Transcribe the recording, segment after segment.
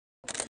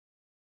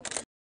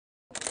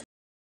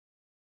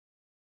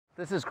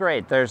This is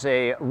great. There's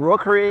a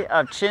rookery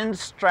of chin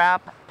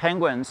strap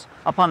penguins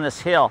up on this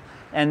hill,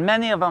 and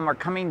many of them are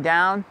coming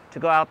down to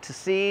go out to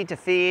sea to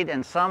feed,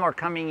 and some are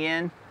coming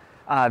in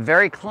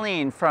very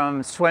clean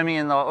from swimming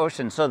in the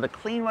ocean. So the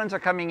clean ones are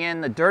coming in,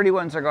 the dirty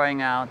ones are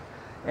going out.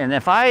 And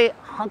if I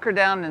hunker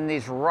down in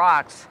these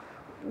rocks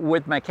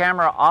with my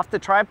camera off the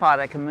tripod,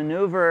 I can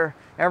maneuver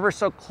ever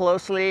so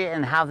closely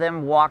and have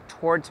them walk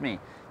towards me.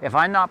 If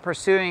I'm not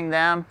pursuing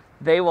them,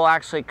 they will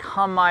actually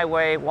come my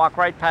way, walk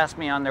right past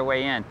me on their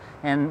way in.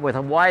 And with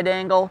a wide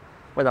angle,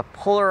 with a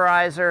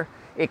polarizer,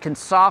 it can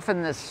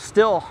soften this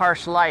still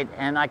harsh light,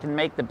 and I can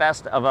make the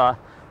best of a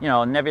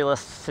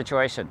nebulous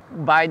situation.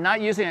 By not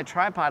using a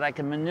tripod, I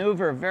can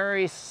maneuver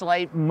very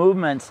slight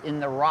movements in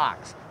the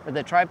rocks. With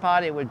a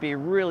tripod, it would be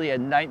really a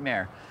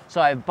nightmare.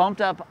 So I've bumped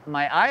up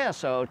my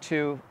ISO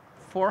to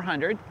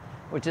 400,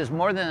 which is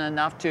more than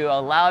enough to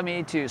allow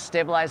me to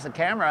stabilize the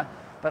camera,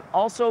 but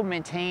also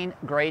maintain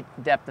great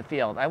depth of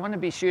field. I want to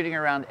be shooting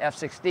around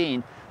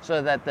f/16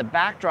 so that the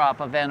backdrop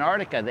of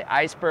Antarctica, the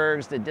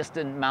icebergs, the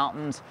distant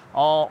mountains,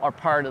 all are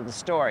part of the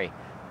story.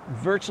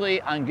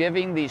 Virtually, I'm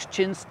giving these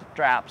chin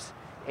straps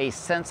a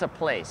sense of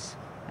place.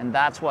 And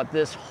that's what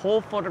this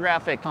whole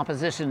photographic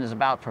composition is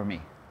about for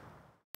me.